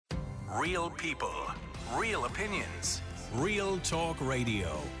Real people, real opinions, Real Talk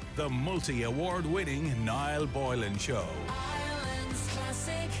Radio. The multi-award-winning Niall Boylan Show. Ireland's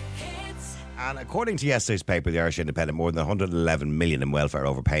classic hits. And according to yesterday's paper, the Irish Independent, more than 111 million in welfare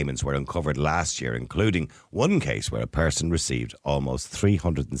overpayments were uncovered last year, including one case where a person received almost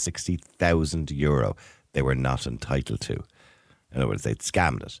 €360,000 they were not entitled to. In other words, they'd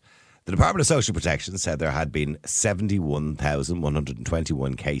scammed it. The Department of Social Protection said there had been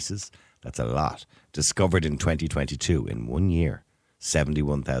 71,121 cases, that's a lot, discovered in 2022 in 1 year.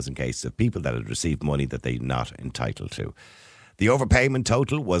 71,000 cases of people that had received money that they're not entitled to. The overpayment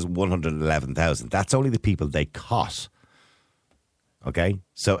total was 111,000. That's only the people they caught. Okay?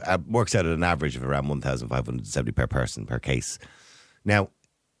 So it works out at an average of around 1,570 per person per case. Now,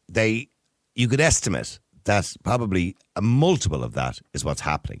 you could estimate that probably a multiple of that is what's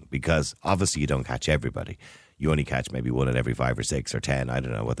happening, because obviously you don't catch everybody. You only catch maybe one in every 5 or 6 or 10. I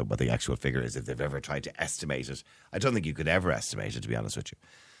don't know what the actual figure is, if they've ever tried to estimate it. I don't think you could ever estimate it, to be honest with you.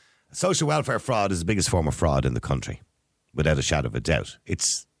 Social welfare fraud is the biggest form of fraud in the country, without a shadow of a doubt.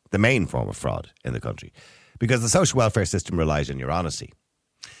 It's the main form of fraud in the country, because the social welfare system relies on your honesty.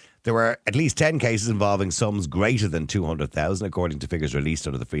 There were at least 10 cases involving sums greater than 200,000, according to figures released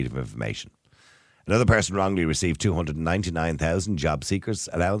under the Freedom of Information. Another person wrongly received 299,000 job seekers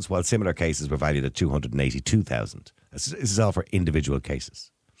allowance, while similar cases were valued at 282,000. This is all for individual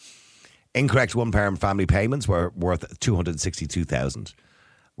cases. Incorrect one-parent family payments were worth 262,000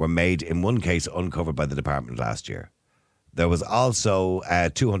 were made in one case uncovered by the department last year. There was also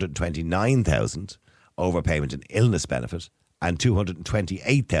 229,000 overpayment in illness benefit and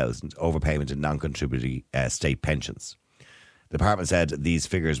 228,000 overpayment in non-contributory state pensions. The department said these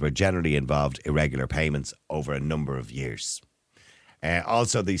figures were generally involved irregular payments over a number of years.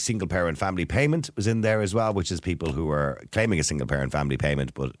 Also, the single-parent family payment was in there as well, which is people who are claiming a single-parent family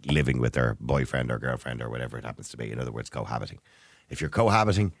payment but living with their boyfriend or girlfriend or whatever it happens to be. In other words, cohabiting. If you're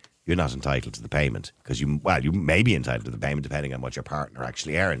cohabiting, you're not entitled to the payment, because you may be entitled to the payment depending on what your partner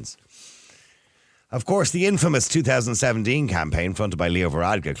actually earns. Of course, the infamous 2017 campaign fronted by Leo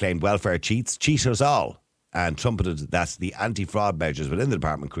Varadkar claimed welfare cheats cheat us all, and trumpeted that the anti-fraud measures within the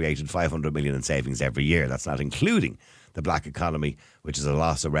department created 500 million in savings every year. That's not including the black economy, which is a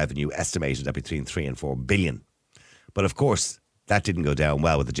loss of revenue estimated at between 3 and 4 billion. But of course, that didn't go down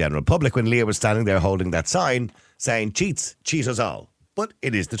well with the general public when Leo was standing there holding that sign saying, cheats, cheat us all. But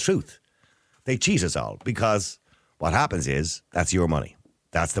it is the truth. They cheat us all, because what happens is that's your money.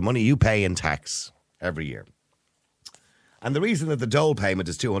 That's the money you pay in tax every year. And the reason that the dole payment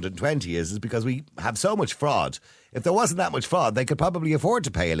is 220 is because we have so much fraud. If there wasn't that much fraud, they could probably afford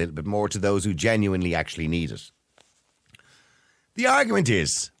to pay a little bit more to those who genuinely actually need it. The argument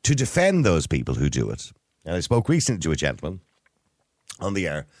is to defend those people who do it. And I spoke recently to a gentleman on the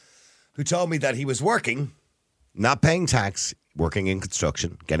air who told me that he was working, not paying tax, working in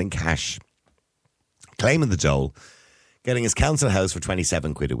construction, getting cash, claiming the dole, getting his council house for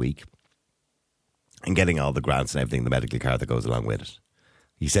 27 quid a week, and getting all the grants and everything, the medical card that goes along with it.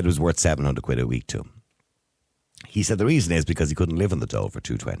 He said it was worth 700 quid a week to him. He said the reason is because he couldn't live on the dole for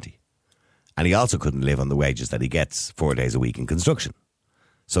 220. And he also couldn't live on the wages that he gets 4 days a week in construction.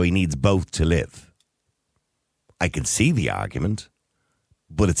 So he needs both to live. I can see the argument,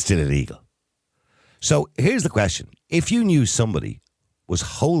 but it's still illegal. So here's the question. If you knew somebody was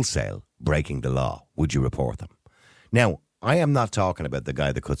wholesale breaking the law, would you report them? Now, I am not talking about the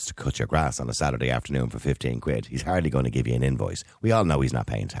guy that cuts your grass on a Saturday afternoon for 15 quid. He's hardly going to give you an invoice. We all know he's not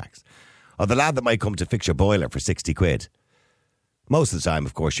paying tax. Or the lad that might come to fix your boiler for 60 quid. Most of the time,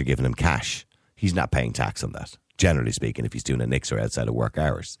 of course, you're giving him cash. He's not paying tax on that, generally speaking, if he's doing a nixer outside of work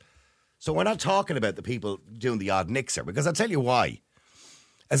hours. So we're not talking about the people doing the odd nixer, because I'll tell you why.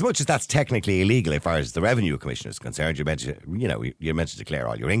 As much as that's technically illegal as far as the Revenue Commissioner is concerned, you're meant to declare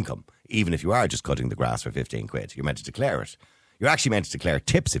all your income, even if you are just cutting the grass for 15 quid. You're meant to declare it. You're actually meant to declare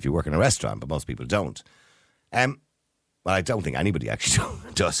tips if you work in a restaurant, but most people don't. Well, I don't think anybody actually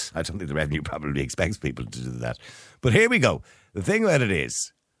does. I don't think the Revenue probably expects people to do that. But here we go. The thing about it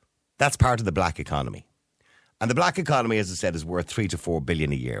is, that's part of the black economy. And the black economy, as I said, is worth 3 to 4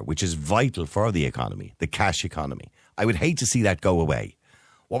 billion a year, which is vital for the economy, the cash economy. I would hate to see that go away.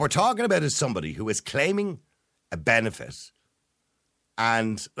 What we're talking about is somebody who is claiming a benefit.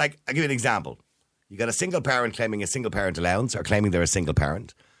 And, like, I'll give you an example. You got a single parent claiming a single parent allowance, or claiming they're a single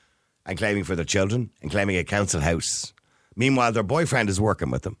parent, and claiming for their children, and claiming a council house. Meanwhile, their boyfriend is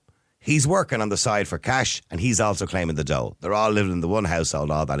working with them. He's working on the side for cash, and he's also claiming the dole. They're all living in the one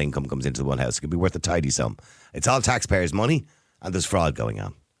household. All that income comes into the one house. It could be worth a tidy sum. It's all taxpayers' money, and there's fraud going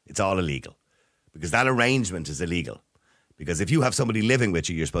on. It's all illegal. Because that arrangement is illegal. Because if you have somebody living with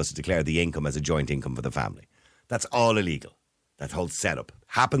you, you're supposed to declare the income as a joint income for the family. That's all illegal. That whole setup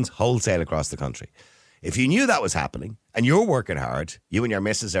happens wholesale across the country. If you knew that was happening and you're working hard, you and your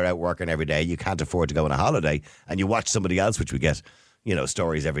missus are out working every day, you can't afford to go on a holiday, and you watch somebody else, which we get,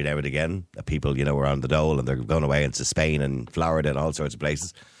 stories every now and again that people, are on the dole and they're going away into Spain and Florida and all sorts of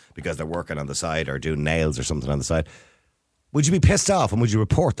places because they're working on the side or doing nails or something on the side. Would you be pissed off and would you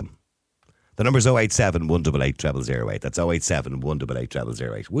report them? The number's 087 188 0008. That's 087 188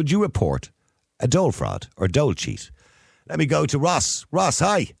 0008. Would you report a dole fraud or dole cheat? Let me go to Ross. Ross,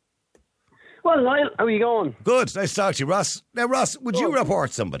 hi. Well, Niall, how are you going? Good. Nice to talk to you, Ross. Now, Ross, would you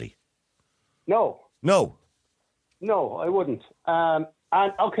report somebody? No. No. No, I wouldn't.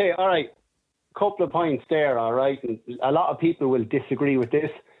 Okay, all right. Couple of points there, all right? And a lot of people will disagree with this.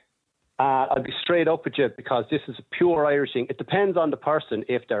 I'll be straight up with you because this is a pure Irish thing. It depends on the person.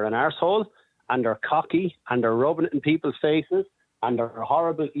 If they're an arsehole and they're cocky and they're rubbing it in people's faces and they're a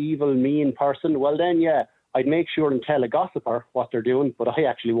horrible, evil, mean person, well then, yeah, I'd make sure and tell a gossiper what they're doing, but I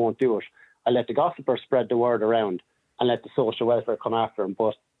actually won't do it. I let the gossiper spread the word around and let the social welfare come after them.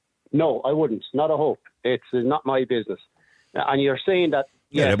 But no, I wouldn't. Not a hope. It's not my business. And you're saying that...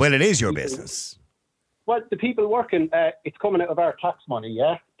 Yeah, well, it is your business. Well, the people working, it's coming out of our tax money,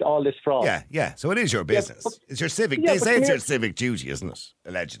 yeah? All this fraud. Yeah. So it is your business. It's your civic... Yeah, they say it's your civic duty, isn't it?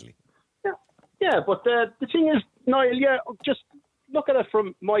 Allegedly. Yeah, but the thing is, Niall, just look at it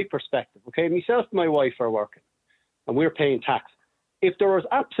from my perspective, okay? Myself and my wife are working and we're paying tax. If there was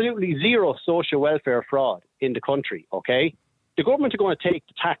absolutely zero social welfare fraud in the country, okay, the government are going to take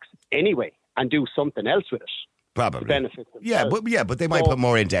the tax anyway and do something else with it. Probably. Benefit but they might put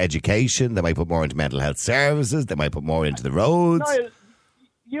more into education. They might put more into mental health services. They might put more into the roads.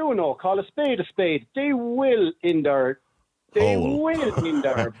 Niall, call a spade a spade. They will in their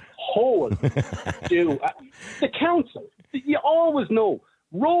hole do. The council, you always know,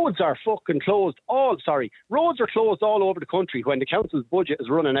 roads are fucking closed. Roads are closed all over the country when the council's budget is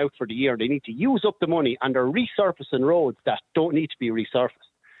running out for the year. They need to use up the money and they're resurfacing roads that don't need to be resurfaced.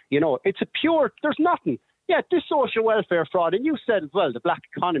 It's there's nothing. Yeah, this social welfare fraud, and you said as well, the black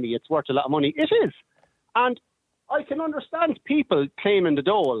economy, it's worth a lot of money. It is. And I can understand people claiming the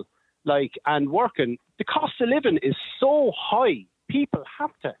dole, and working. The cost of living is so high, people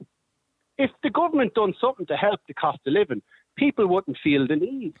have to. If the government done something to help the cost of living, people wouldn't feel the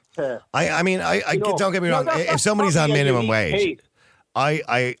need to... Don't get me wrong, if somebody's on minimum wage,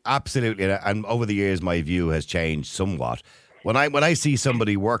 I absolutely, and over the years my view has changed somewhat. When I see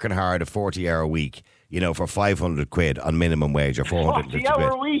somebody working hard a 40-hour week, for 500 quid on minimum wage or 450 quid.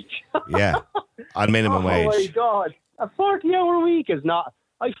 40-hour week? Yeah, on minimum wage. Oh my God. A 40-hour week is not...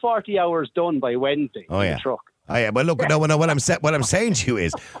 I 40 hours done by Wednesday in the truck. Oh yeah, well look, no, what I'm saying to you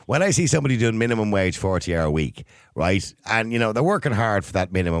is, when I see somebody doing minimum wage 40-hour week, right, and they're working hard for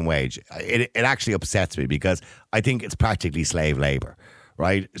that minimum wage, it actually upsets me because I think it's practically slave labour,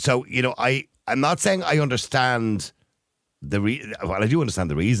 right? So I'm not saying I understand I do understand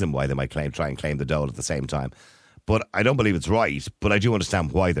the reason why they might try and claim the dole at the same time. But I don't believe it's right, but I do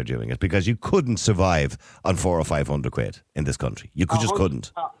understand why they're doing it, because you couldn't survive on 400 or 500 quid in this country. You just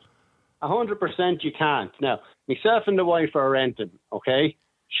couldn't. 100% you can't. Now, myself and the wife are renting, okay?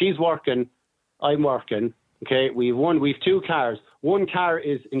 She's working, I'm working, okay? We've two cars. One car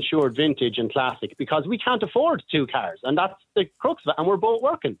is insured vintage and classic because we can't afford two cars, and that's the crux of it, and we're both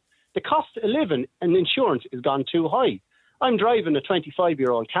working. The cost of living and insurance has gone too high. I'm driving a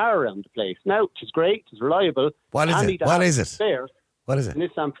 25-year-old car around the place. Now, it's great, it's reliable. What is it? What is it? What is it?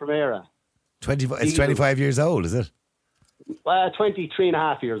 Nissan Primera. It's 25 years old, is it? 23 and a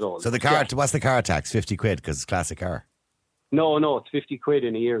half years old. So the car, what's the car tax? 50 quid because it's a classic car? No, it's 50 quid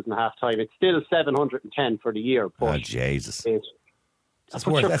in a year and a half time. It's still 710 for the year. Oh, Jesus. That's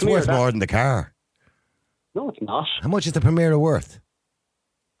worth more than the car. No, it's not. How much is the Primera worth?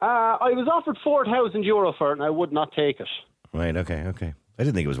 I was offered €4,000 for it and I would not take it. Right, okay. I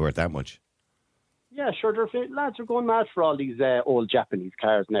didn't think it was worth that much. Yeah, sure. Lads are going mad for all these old Japanese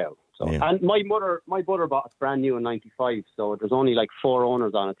cars now. So, yeah. And my mother bought it brand new in '95, so there's only 4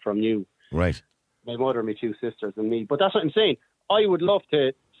 owners on it from new. Right. My mother, my 2 sisters, and me. But that's what I'm saying. I would love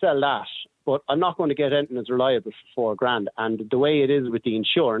to sell that, but I'm not going to get anything as reliable for $4,000. And the way it is with the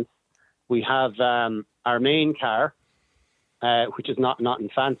insurance, we have our main car, which is not in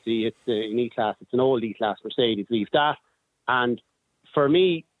fancy. It's an E-Class. It's an old E-Class Mercedes. We've that. And for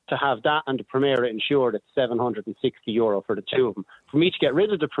me to have that and the Primera insured, it's €760 for the two of them. For me to get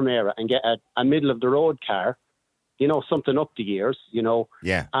rid of the Primera and get a middle-of-the-road car, something up the years,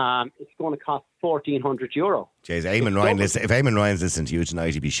 yeah, it's going to cost €1,400. Jeez, if Eamon Ryan's listening to you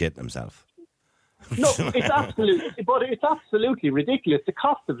tonight, he'd be shitting himself. No, it's absolutely ridiculous. The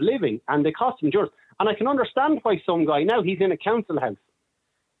cost of living and the cost of insurance. And I can understand why some guy, now he's in a council house,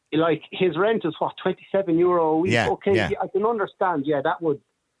 like his rent is what, €27 a week? Yeah, okay, yeah. I can understand, that would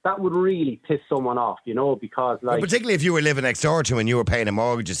really piss someone off, because Well, particularly if you were living next door to him and you were paying a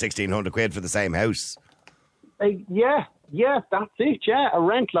mortgage of £1,600 for the same house. Yeah, that's it. Yeah, a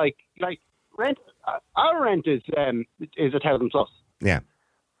rent like rent. Our rent is 1,000 plus. Yeah.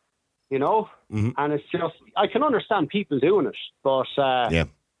 And it's just I can understand people doing it, but Yeah.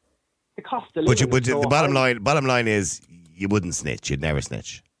 the cost of living. But is so the high. bottom line is you wouldn't snitch. You'd never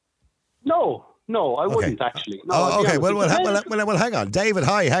snitch. No, I wouldn't actually. No, Oh, I'd be okay. honest with you. Well, hang on, David.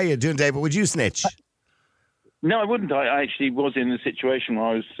 Hi, how you doing, David? Would you snitch? No, I wouldn't. I actually was in the situation where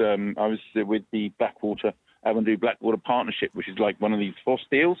I was with the Blackwater Partnership, which is like one of these FOSS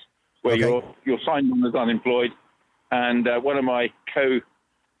deals where Okay. you're signed on as unemployed, and one of my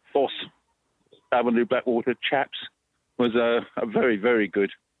co-FOSS Avondale Blackwater chaps was a very, very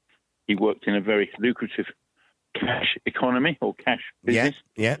good. He worked in a very lucrative cash economy or cash business.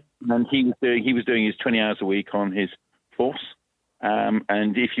 Yeah. And he was doing his 20 hours a week on his force.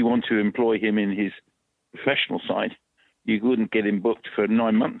 And if you want to employ him in his professional side, you wouldn't get him booked for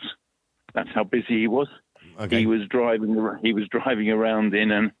 9 months. That's how busy he was. Okay. He was driving around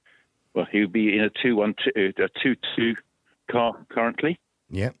he would be in a 2-2 car currently.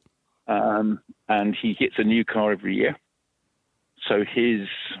 Yeah. And he gets a new car every year. So his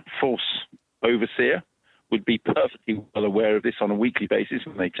force overseer would be perfectly well aware of this on a weekly basis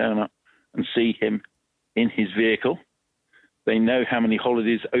when they turn up and see him in his vehicle. They know how many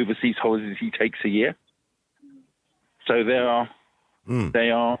overseas holidays he takes a year. So they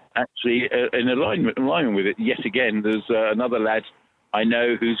are actually in alignment with it. Yet again, there's another lad I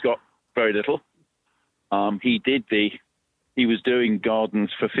know who's got very little. He was doing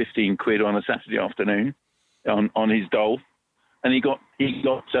gardens for £15 on a Saturday afternoon on his dole, and he got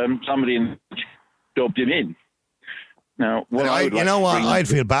somebody in jobbed him in. Now, I'd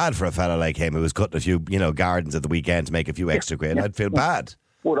feel bad for a fella like him who was cutting a few, gardens at the weekend to make a few extra quid. I'd feel bad.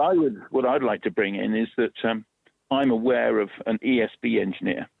 What I'd like to bring in is that I'm aware of an ESB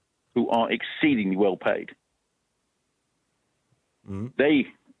engineer who are exceedingly well paid. They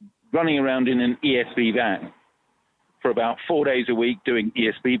running around in an ESB van for about 4 days a week doing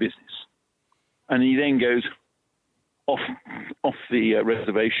ESB business, and he then goes off the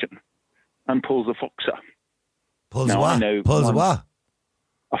reservation and pulls a foxer. Pulls a what? A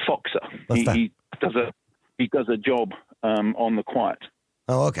foxer. What's that? He does a job on the quiet.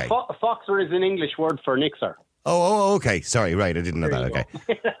 Oh, okay. Foxer is an English word for nixer. Oh, okay. Sorry, right. I didn't know that. Okay.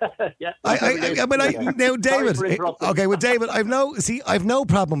 Yeah. Now, David. Sorry for interrupting. Okay, well, David, I've no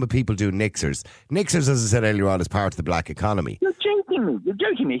problem with people doing nixers. Nixers, as I said earlier on, is part of the black economy. You're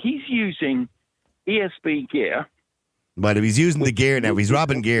joking me. He's using ESB gear. Well, if he's using the gear now, if he's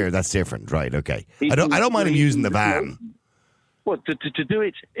robbing gear, that's different, right? Okay. I don't mind him using the van. Well, to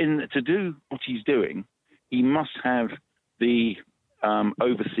do what he's doing, he must have the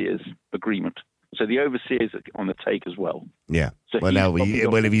overseer's agreement. So the overseer's on the take as well. Yeah. So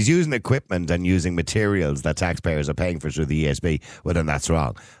if he's using equipment and using materials that taxpayers are paying for through the ESB, well, then that's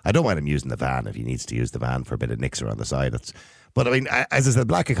wrong. I don't want him using the van if he needs to use the van for a bit of nixer on the side. But I mean, as I said,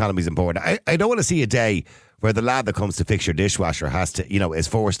 black economy is important. I don't want to see a day where the lad that comes to fix your dishwasher has to, is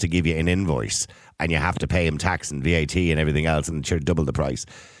forced to give you an invoice and you have to pay him tax and VAT and everything else and sure double the price.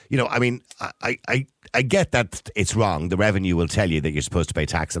 I mean, I get that it's wrong. The revenue will tell you that you're supposed to pay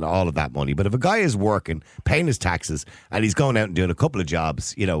tax on all of that money. But if a guy is working, paying his taxes, and he's going out and doing a couple of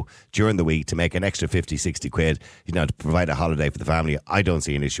jobs, during the week to make an extra 50, 60 quid, to provide a holiday for the family, I don't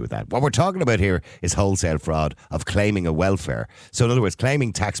see an issue with that. What we're talking about here is wholesale fraud of claiming a welfare. So in other words,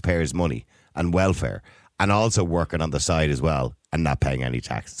 claiming taxpayers' money and welfare and also working on the side as well and not paying any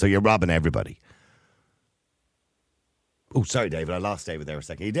tax. So you're robbing everybody. Oh, sorry, David. I lost David there a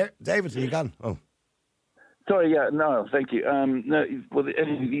second. You there? David, are you gone? Oh. Sorry, yeah, no, thank you. No, well,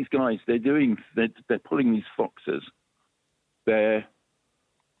 these guys, they're pulling these foxes. They're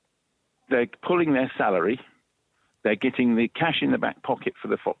pulling their salary. They're getting the cash in the back pocket for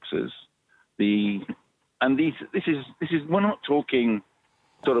the foxes. This is we're not talking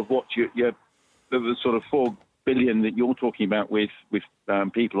sort of what the sort of 4 billion that you're talking about with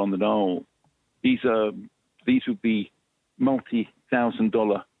people on the dole. These would be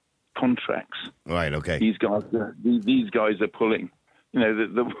multi-$1,000 contracts. Right. Okay. These guys are pulling.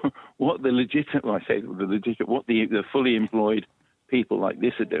 What the fully employed people like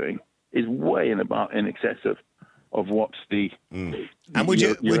this are doing is way in excess of what's the. And would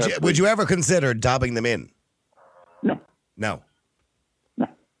you ever consider dobbing them in? No. No.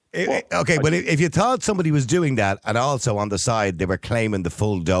 Okay, but if you thought somebody was doing that and also on the side they were claiming the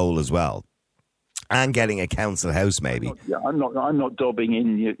full dole as well and getting a council house maybe. I'm not dobbing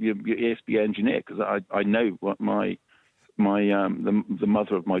in your ESB engineer because I know what the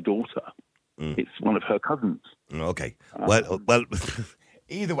mother of my daughter. It's one of her cousins. Okay. Well,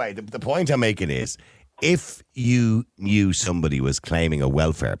 either way, the point I'm making is if you knew somebody was claiming a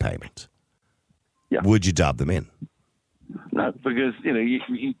welfare payment, would you dob them in? No, because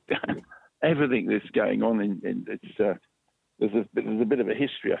you everything that's going on there's a bit of a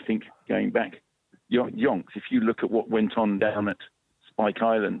history, I think, going back yonks. If you look at what went on down at Spike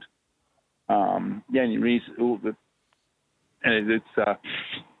Island, the only reason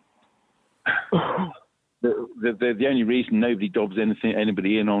the only reason nobody dobs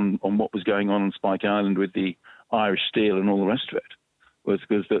anybody in on what was going on Spike Island with the Irish steel and all the rest of it was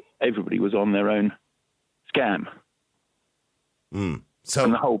because that everybody was on their own scam. So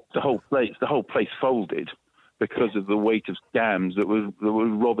and the whole place folded because of the weight of scams that were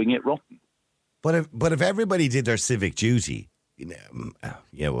robbing it rotten. But if everybody did their civic duty,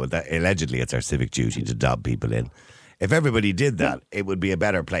 allegedly it's our civic duty to dob people in. If everybody did that, it would be a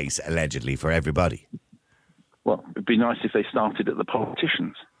better place, allegedly, for everybody. Well, it'd be nice if they started at the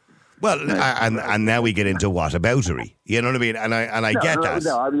politicians. Well, and now we get into whataboutery. You know what I mean? And I get that.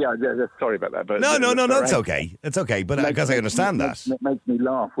 Sorry about that. But no, it's okay. It's okay, but because I understand that. It makes me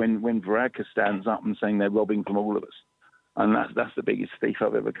laugh when Varadkar stands up and saying they're robbing from all of us. And that's the biggest thief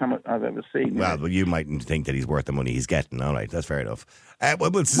I've ever seen. Well, you mightn't think that he's worth the money he's getting. All right, that's fair enough.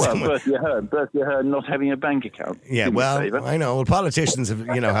 Bertie Ahern not having a bank account. Yeah, well, I know. Well, politicians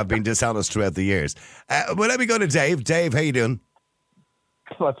have been dishonest throughout the years. Well, let me go to Dave. Dave, how you doing?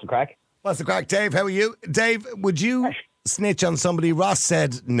 What's the crack? What's the crack, Dave? How are you? Dave, would you snitch on somebody? Ross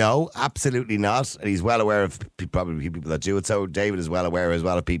said no, absolutely not. And he's well aware of probably people that do it. So David is well aware as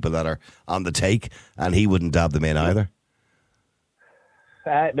well of people that are on the take, and he wouldn't dob them in either.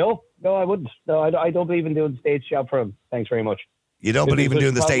 No, I wouldn't. No, I don't believe in doing the state's job for them. Thanks very much. You don't believe in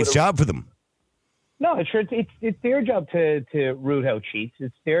doing the state's job for them? No, it's their job to root out cheats.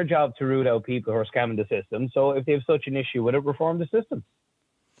 It's their job to root out people who are scamming the system. So if they have such an issue with it, reform the system.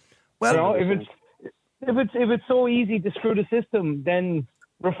 Well, if it's so easy to screw the system, then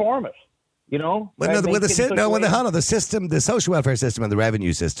reform it. Well, the system, the social welfare system and the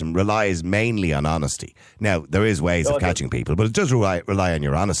revenue system relies mainly on honesty. Now, there is ways of catching people, but it does rely on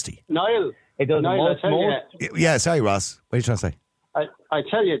your honesty. Niall, it does. Yeah, sorry, Ross. What are you trying to say? I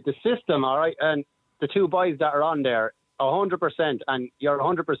tell you, the system, all right, and the two boys that are on there, 100%, and you're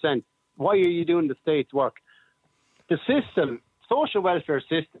 100%. Why are you doing the state's work? The system, social welfare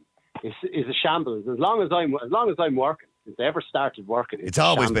system, is a shambles. As long as I'm working, since I ever started working, it's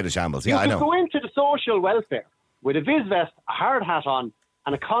always been a shambles. Yeah, I know. You can go into the social welfare with a viz vest, a hard hat on,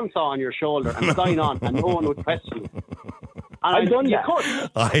 and a console on your shoulder, and sign on, and no one would question you. And I've done that.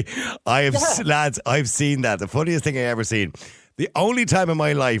 I have, lads. I've seen that. The funniest thing I ever seen. The only time in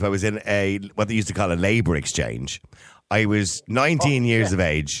my life I was in what they used to call a labour exchange. I was 19 years of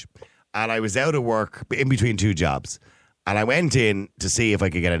age, and I was out of work in between two jobs. And I went in to see if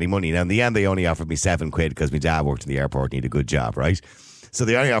I could get any money. Now, in the end, they only offered me £7 because my dad worked in the airport and he had a good job, right? So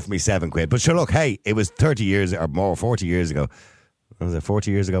they only offered me £7. But sure, look, hey, it was 30 years or more, 40 years ago. Was it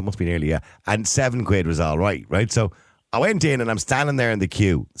 40 years ago? It must be nearly, yeah. And £7 was all right? So I went in and I'm standing there in the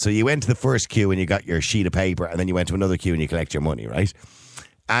queue. So you went to the first queue and you got your sheet of paper, and then you went to another queue and you collect your money, right?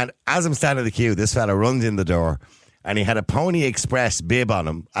 And as I'm standing in the queue, this fella runs in the door. And he had a Pony Express bib on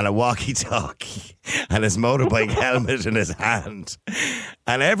him and a walkie-talkie and his motorbike helmet in his hand.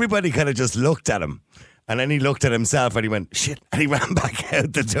 And everybody kind of just looked at him. And then he looked at himself and he went, shit. And he ran back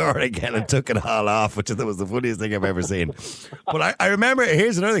out the door again and took it all off, which I thought was the funniest thing I've ever seen. But I remember,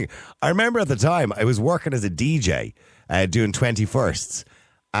 here's another thing. I remember at the time I was working as a DJ doing 21st.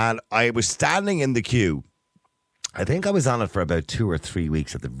 And I was standing in the queue. I think I was on it for about 2 or 3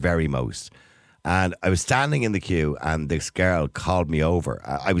 weeks at the very most. And I was standing in the queue and this girl called me over.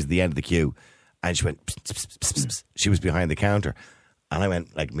 I was at the end of the queue and she went, pss, pss, pss, pss, pss. She was behind the counter. And I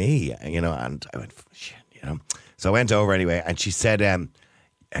went, like me, and I went, shit, So I went over anyway and she said,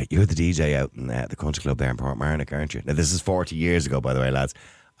 you're the DJ out in the country club there in Portmarnock, aren't you? Now, this is 40 years ago, by the way, lads.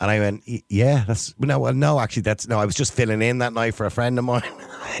 And I went, yeah, I was just filling in that night for a friend of mine.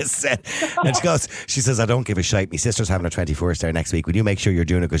 I said, and she says, I don't give a shite. My sister's having her 21st there next week. Will you make sure you're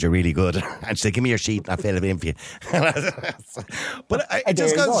doing it because you're really good? And she said, give me your sheet and I'll fill it in for you. But it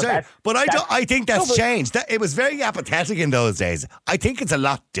just goes to show. But I think that's changed. It was very apathetic in those days. I think it's a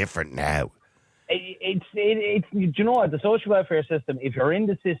lot different now. It's do you know what? The social welfare system, if you're in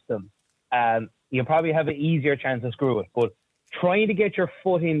the system, you probably have an easier chance to screw it. But trying to get your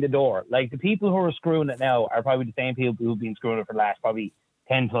foot in the door. Like, the people who are screwing it now are probably the same people who've been screwing it for the last probably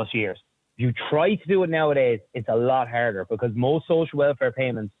 10 plus years. If you try to do it nowadays, it's a lot harder because most social welfare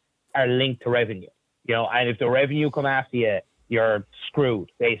payments are linked to revenue, and if the revenue come after you, you're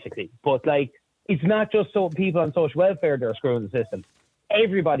screwed, basically. But, like, it's not just people on social welfare that are screwing the system.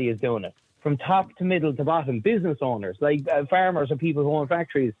 Everybody is doing it, from top to middle to bottom. Business owners, like farmers or people who own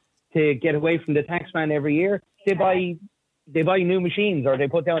factories, to get away from the tax man every year, they buy new machines or they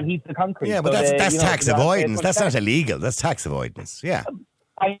put down heaps of concrete. Yeah, but that's tax avoidance. That's not illegal. That's tax avoidance. Yeah.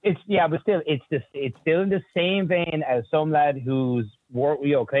 But still, it's still in the same vein as some lad who's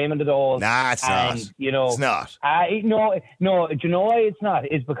claiming the dole. Nah, it's not. It's not. No. Do you know why it's not?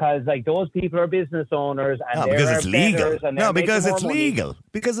 It's because like those people are business owners and because it's legal. No, because it's legal.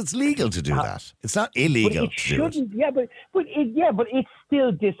 Because it's legal to do that. It's not illegal to do it. Yeah, but it's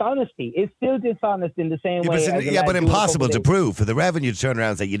still dishonesty. It's still dishonest in the same way. But impossible to prove for the revenue to turn around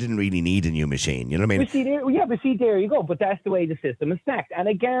and say you didn't really need a new machine. You know what I mean? But see, there you go. But that's the way the system is stacked. And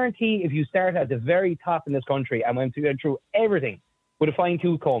I guarantee if you start at the very top in this country and went through everything with a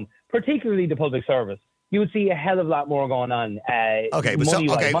fine-tooth comb, particularly the public service, you would see a hell of a lot more going on.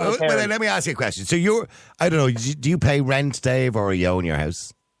 Let me ask you a question. So I don't know, do you pay rent, Dave, or you own your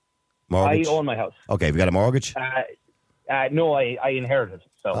house? Mortgage? I own my house. Okay, have you got a mortgage? No, I inherited.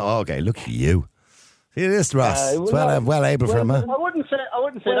 So. Oh, okay, look at you. See this, Ross. It's well able for him. I wouldn't say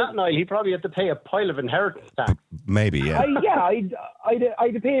that, Niall. He probably had to pay a pile of inheritance tax. Maybe, yeah. I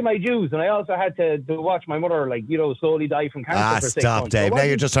had to pay my dues, and I also had to watch my mother, slowly die from cancer for 6 months. Stop, Dave. Now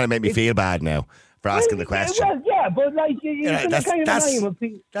you're just trying to make me feel bad now for asking the question. Well, yeah, but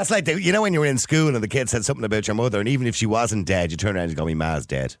that's like when you were in school and the kid said something about your mother, and even if she wasn't dead, you turn around and go, "My ma's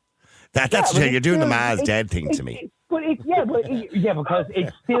dead." You're doing the ma's dead thing to me. Because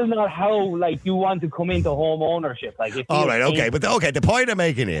it's still not how you want to come into home ownership. All right, okay, but the point I'm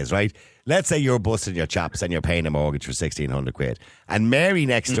making is, right, let's say you're busting your chops and you're paying a mortgage for 1,600 quid, and Mary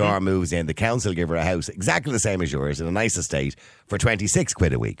next door moves in. The council give her a house exactly the same as yours in a nice estate for 26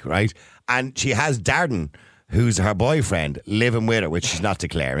 quid a week, right? And she has Darden, who's her boyfriend, living with her, which she's not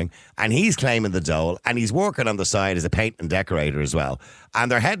declaring, and he's claiming the dole, and he's working on the side as a paint and decorator as well. And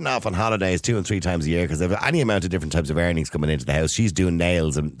they're heading off on holidays 2 and 3 times a year because they've any amount of different types of earnings coming into the house. She's doing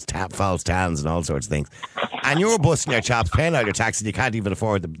nails and false tans and all sorts of things. And you're busting your chops, paying all your tax, and you can't even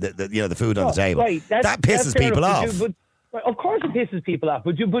afford the food on the table. Right, that pisses people off. Of course it pisses people off,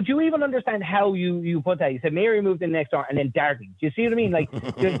 but you even understand how you put that. You said Mary moved in next door and then Darden. Do you see what I mean?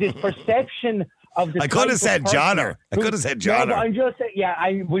 There's this perception of the. I could have said Johnner. No, I'm just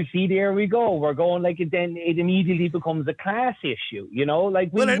saying, we see, there we go. We're going then it immediately becomes a class issue,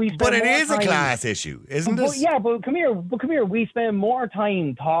 but it is a class issue, isn't it? Yeah, but come here. We spend more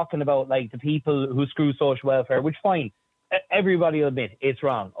time talking about the people who screw social welfare, which fine. Everybody will admit it's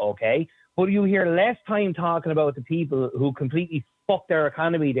wrong, okay? But you hear less time talking about the people who completely fucked their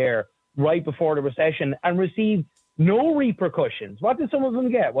economy there right before the recession and received no repercussions. What did some of them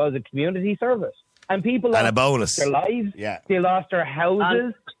get? Was a community service. And people lost a bonus. Their lives. Yeah. They lost their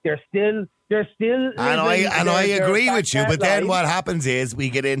houses. They're still And I agree with you, but then what happens is we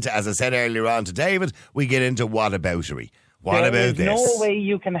get into, as I said earlier on to David, we get into whataboutery. What about this? There's no way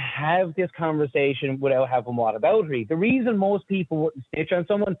you can have this conversation without having whataboutery. The reason most people wouldn't stitch on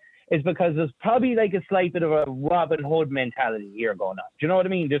someone is because there's probably a slight bit of a Robin Hood mentality here going on. Do you know what I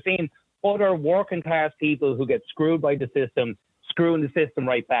mean? They're seeing other working class people who get screwed by the system, screwing the system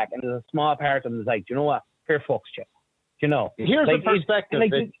right back. And there's a small part of them that's you know what? Fair fucks, you. You know? Here's a perspective.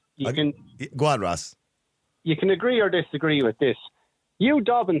 Go on, Ross. You can agree or disagree with this. You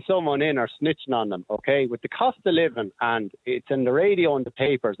dobbing someone in or snitching on them, okay, with the cost of living, and it's in the radio and the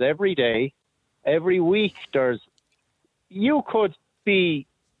papers every day, every week, you could be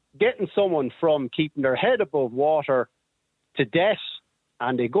getting someone from keeping their head above water to death,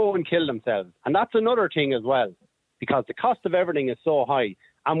 and they go and kill themselves. And that's another thing as well, because the cost of everything is so high.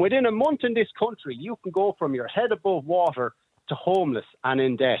 And within a month in this country, you can go from your head above water to homeless and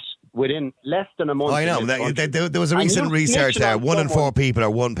in debt within less than a month. I know. There was a recent research there. 1 in 4 people are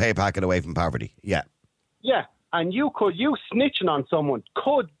one pay packet away from poverty. Yeah. Yeah. And you snitching on someone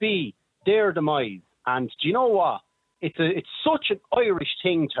could be their demise. And do you know what? It's such an Irish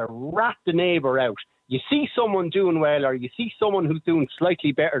thing to rat the neighbour out. You see someone doing well, or you see someone who's doing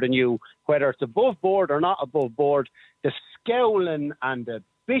slightly better than you, whether it's above board or not above board, the scowling and the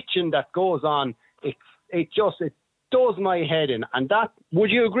bitching that goes on, it does my head in. And that, would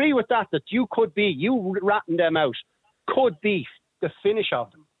you agree with that you ratting them out could be the finish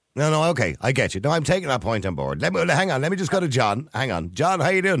of them? No, okay, I get you. No, I'm taking that point on board. Hang on, let me just go to John. Hang on. John, how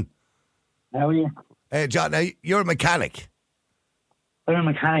you doing? How are you? John, now you're a mechanic. I'm a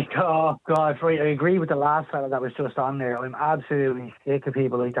mechanic. Oh, God. Right. I agree with the last fella that was just on there. I'm absolutely sick of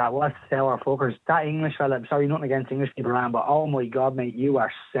people like that. What sour fuckers. That English fella, I'm sorry, nothing against English people around, but oh my God, mate, you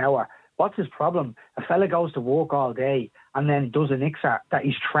are sour. What's his problem? A fella goes to work all day and then does an IXAR that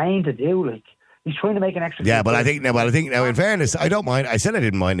he's trained to do. Like, he's trying to make an extra. Yeah, but I think now, in fairness, I don't mind. I said I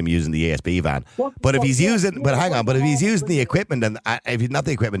didn't mind him using the ESB van, but if he's using, but hang on, but if he's using the equipment and if he's not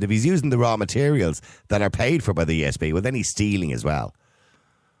the equipment, if he's using the raw materials that are paid for by the ESB, well, then he's stealing as well.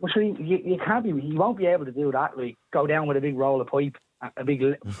 Well, sure, you can't be. You won't be able to do that. Like, go down with a big roll of pipe, a big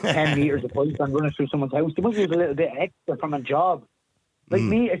 10 meters of pipe, and run it through someone's house. You might use a little bit extra from a job. Like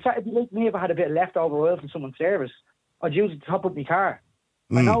me, it'd be like me if I had a bit of leftover oil from someone's service. I'd use it to top up my car.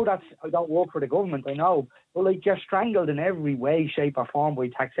 I know I don't work for the government, I know, but like you're strangled in every way, shape or form by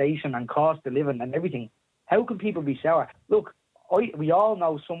taxation and cost of living and everything. How can people be sour? Look, we all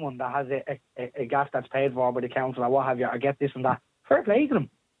know someone that has a gas that's paid for by the council or what have you, or get this and that. Fair play to them.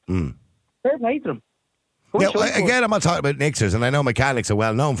 Fair play to them. Yeah, again, I'm not talking about Nixers, and I know mechanics are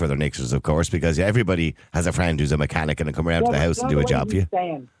well known for their Nixers, of course, because everybody has a friend who's a mechanic and can come around to the house and do a job for you.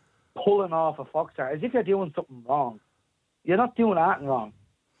 Saying, pulling off a Foxstar, as if you're doing something wrong. You're not doing anything wrong.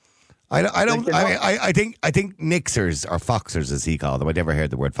 I think Nixers or Foxers, as he called them. I'd never heard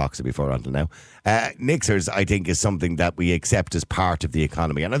the word Foxer before until now. Nixers, I think, is something that we accept as part of the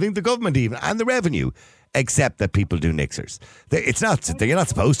economy, and I think the government even and the revenue accept that people do Nixers. It's not you're not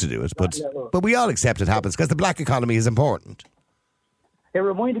supposed to do it, but we all accept it happens because the black economy is important. It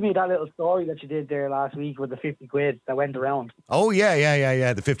reminded me of that little story that you did there last week with the 50 quid that went around. Oh,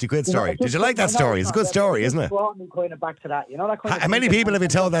 yeah, the 50 quid story. Did you like that story? It's a good story, isn't it? Brought me kind of back to that. You know, that kind of how many people have you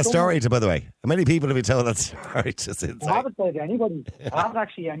told that story to, by the way? How many people have you told that story to since? I haven't told anybody. I haven't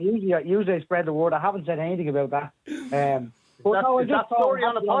actually, and usually I spread the word. I haven't said anything about that. But that story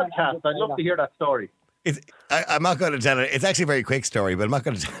on a podcast. I'd love to hear that story. I'm not going to tell it. It's actually a very quick story, but I'm not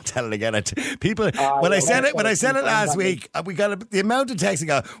going to tell it again. When I said it last week, we got the amount of texting.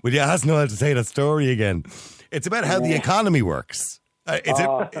 Well, you asked Noel to say that story again. It's about how the economy works.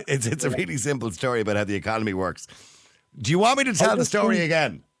 It's a really simple story about how the economy works. Do you want me to tell the story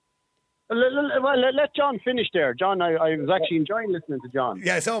again? Let John finish there. John, I was actually enjoying listening to John.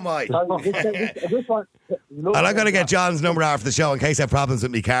 Yeah, so am I. And I'm going to get John's number after the show in case I have problems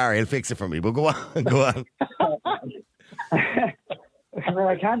with my car. He'll fix it for me. But go on.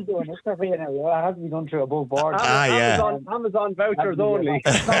 I can't do an extra for you now. I have to be done through above board. Amazon vouchers only.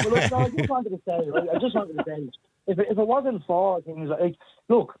 I just wanted to say, if it wasn't for things like,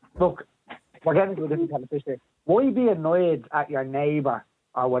 look, we're getting to a different kind of fish there. Why be annoyed at your neighbour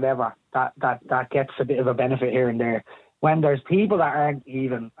or whatever that gets a bit of a benefit here and there when there's people that aren't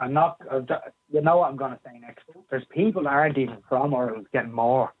even, you know what I'm going to say next. There's people that aren't even from or getting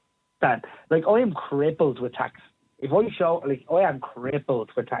more. That, like, I am crippled with tax. If I show, like, I am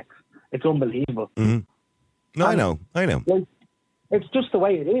crippled with tax. It's unbelievable. Mm-hmm. No, and I know. Like, it's just the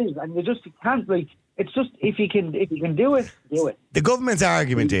way it is, and you can't, like. It's just if you can do it, do it. The government's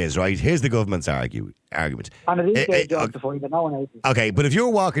argument is right. Here's the government's argument, and it is justified, but no one else. Okay, but if you're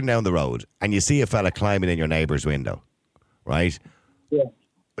walking down the road and you see a fella climbing in your neighbour's window, right? Yeah.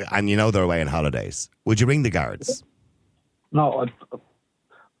 And you know they're away on holidays, would you ring the guards? No, I'd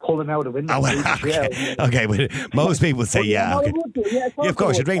pull them out of the window. Oh, well, okay, but most people say okay. Of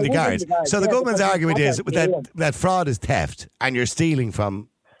course, you'd ring the guards. So the government's argument is that fraud is theft, and you're stealing from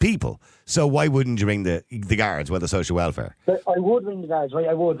people. So why wouldn't you ring the guards with the social welfare? I would ring the guards, right?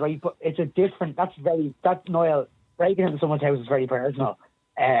 I would, right? But it's a different. Noel, breaking into someone's house is very personal.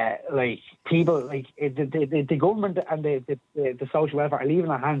 Like people, like the government and the social welfare are leaving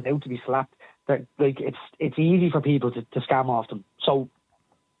their hands out to be slapped. Like it's easy for people to scam off them. So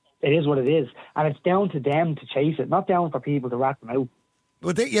it is what it is, and it's down to them to chase it, not down for people to rat them out.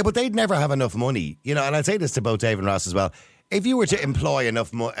 But they'd never have enough money, you know. And I'd say this to both Dave and Ross as well. If you were to employ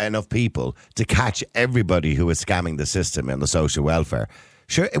enough people to catch everybody who is scamming the system and the social welfare,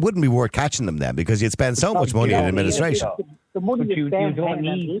 sure, it wouldn't be worth catching them then because you'd spend so much money on administration. The money you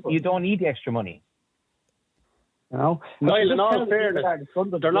don't need the extra money. You know? Niall, in all fairness,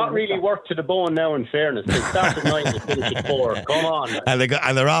 they're not really worked to the bone now, in fairness. They start at 9 and finish at 4. Come on.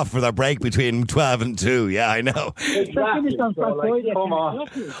 And they're off for their break between 12 and 2. Yeah, I know. Exactly. Come on.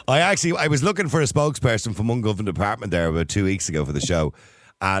 I was looking for a spokesperson from one government department there about 2 weeks ago for the show,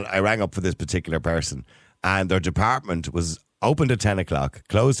 and I rang up for this particular person, and their department was opened at 10 o'clock,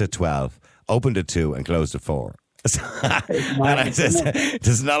 closed at 12, opened at 2 and closed at 4. And I said,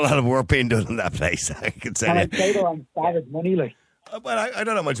 there's not a lot of work being done in that place. I can say that. They're on savage money, like. Well, I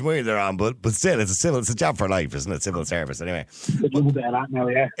don't know how much money they're on, but still, it's a job for life, isn't it? Civil service, anyway. It's a bit of that now,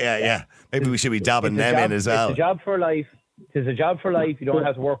 yeah. Yeah. Maybe we should be dabbing them in as well. It's a job for life. It's a job for life. You don't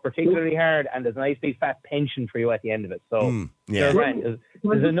have to work particularly hard, and there's a nice big fat pension for you at the end of it. So yeah.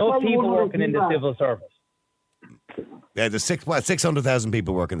 there's enough people working in the civil service. Yeah, there's 600,000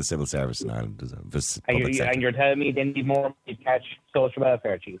 people work in the civil service in Ireland. And you're telling me they need more to catch social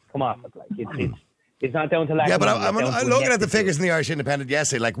welfare chiefs? Come on, it's not down to lack. Yeah, but of money, I'm looking at the figures in the Irish Independent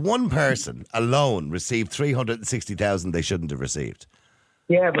yesterday. Like one person alone received 360,000 they shouldn't have received.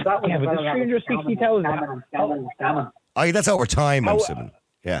 Yeah, but that was 360,000. Oh, that's over time, I'm assuming.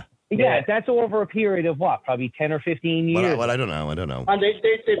 Yeah. Yeah, that's over a period of what? Probably 10 or 15 years. Well, I don't know. And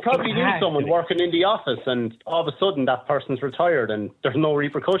they probably knew someone working in the office, and all of a sudden that person's retired, and there's no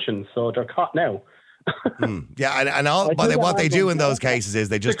repercussions, so they're caught now. Yeah, and what they do in those cases is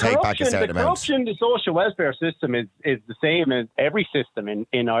they just take back a certain amount. The corruption in the social welfare system is the same as every system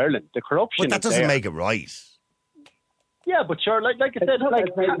in Ireland. The corruption. But that doesn't make it right. Yeah, but sure, like I said,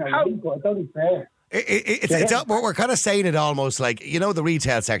 how? We're kind of saying it almost like, the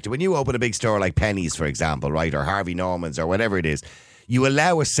retail sector. When you open a big store like Penny's, for example, right, or Harvey Norman's or whatever it is, you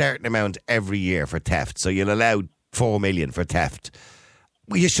allow a certain amount every year for theft. So you'll allow 4 million for theft.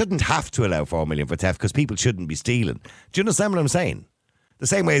 Well, you shouldn't have to allow 4 million for theft because people shouldn't be stealing. Do you understand what I'm saying? The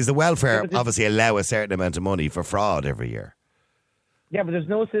same way as the welfare obviously allow a certain amount of money for fraud every year. Yeah, but there's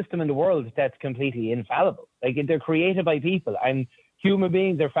no system in the world that's completely infallible. Like, they're created by people, and human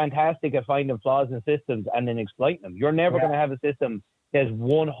beings are fantastic at finding flaws in systems and then exploiting them. You're never going to have a system that's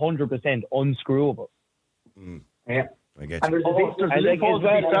 100% unscrewable. Yeah. I get you.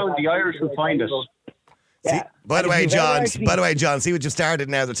 The Irish will find us. See, by the way, John, see what you've started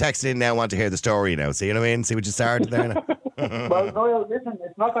now. They're texting in now, want to hear the story now. See what I mean? See what you started there now? Well, no, listen,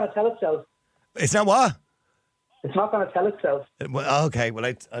 it's not going to tell itself. It's not what? It's not going to tell itself. Well, okay,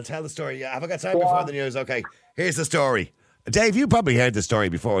 I'll tell the story. Yeah, have I got time before the news? Okay, here's the story. Dave, you probably heard this story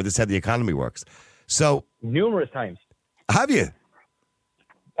before. This is how the economy works. So numerous times. Have you?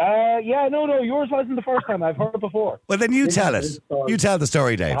 Yeah, no, yours wasn't the first time. I've heard it before. Well, then you tell it. You tell the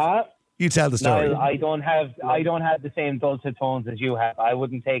story, Dave. You tell the story. No, I don't have the same dulcet tones as you have. I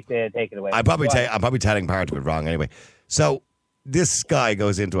wouldn't take it away. I'm probably telling part of it wrong anyway. So this guy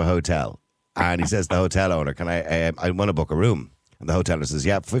goes into a hotel and he says to the hotel owner, "Can I want to book a room?" And the hotel owner says,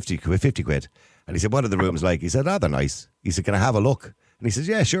 "Yeah, 50 quid." And he said, "What are the rooms like?" He said, "Oh, they're nice." He said, "Can I have a look?" And he says,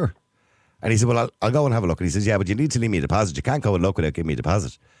 "Yeah, sure." And he said, "Well, I'll go and have a look." And he says, "Yeah, but you need to leave me a deposit. You can't go and look without giving me a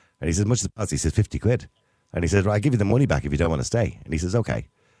deposit." And he says, "Much deposit?" He says, 50 quid. And he says, "Well, I'll give you the money back if you don't want to stay." And he says, "Okay."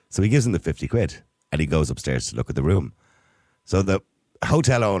 So he gives him the 50 quid and he goes upstairs to look at the room. So the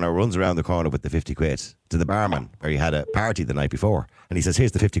hotel owner runs around the corner with the 50 quid to the barman where he had a party the night before. And he says,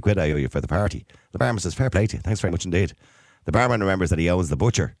 "Here's the 50 quid I owe you for the party." The barman says, "Fair play to you. Thanks very much indeed." The barman remembers that he owes the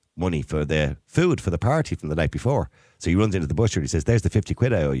butcher money for the food for the party from the night before. So he runs into the butcher and he says, "There's the 50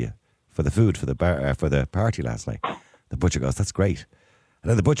 quid I owe you for the food for the party last night." The butcher goes, "That's great." And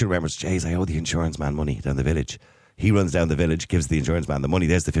then the butcher remembers, "Jeez, I owe the insurance man money down the village." He runs down the village, gives the insurance man the money.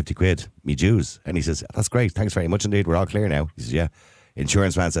 "There's the 50 quid, me dues." And he says, "That's great. Thanks very much indeed. We're all clear now." He says, "Yeah."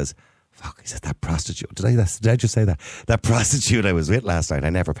 Insurance man says, "Fuck," he says, "that prostitute. Did I just say that? That prostitute I was with last night,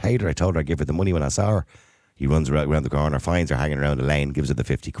 I never paid her. I told her I'd give her the money when I saw her." He runs around the corner, finds her hanging around a lane, gives her the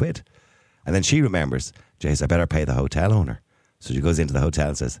 50 quid. And then she remembers, "Jeez, I better pay the hotel owner." So she goes into the hotel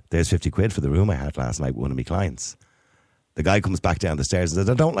and says, "There's 50 quid for the room I had last night with one of my clients." The guy comes back down the stairs and says,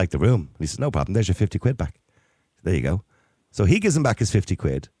 "I don't like the room." And he says, "No problem, there's your 50 quid back." There you go. So he gives him back his 50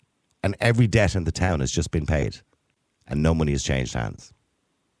 quid and every debt in the town has just been paid and no money has changed hands.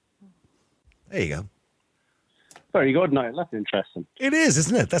 There you go. Very good, Niall. That's interesting. It is,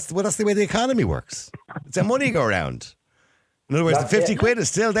 isn't it? That's the way the economy works. It's a money go round. In other words, the 50 quid is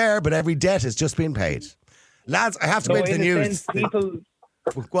still there, but every debt has just been paid. Lads, I have to go into the news.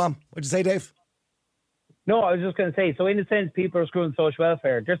 Go on. What'd you say, Dave? No, I was just going to say, so in a sense, people are screwing social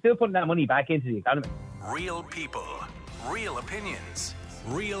welfare. They're still putting that money back into the economy. Real people, real opinions,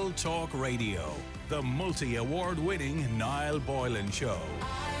 real talk radio. The multi-award winning Niall Boylan Show.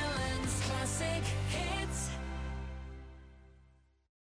 Ireland's classic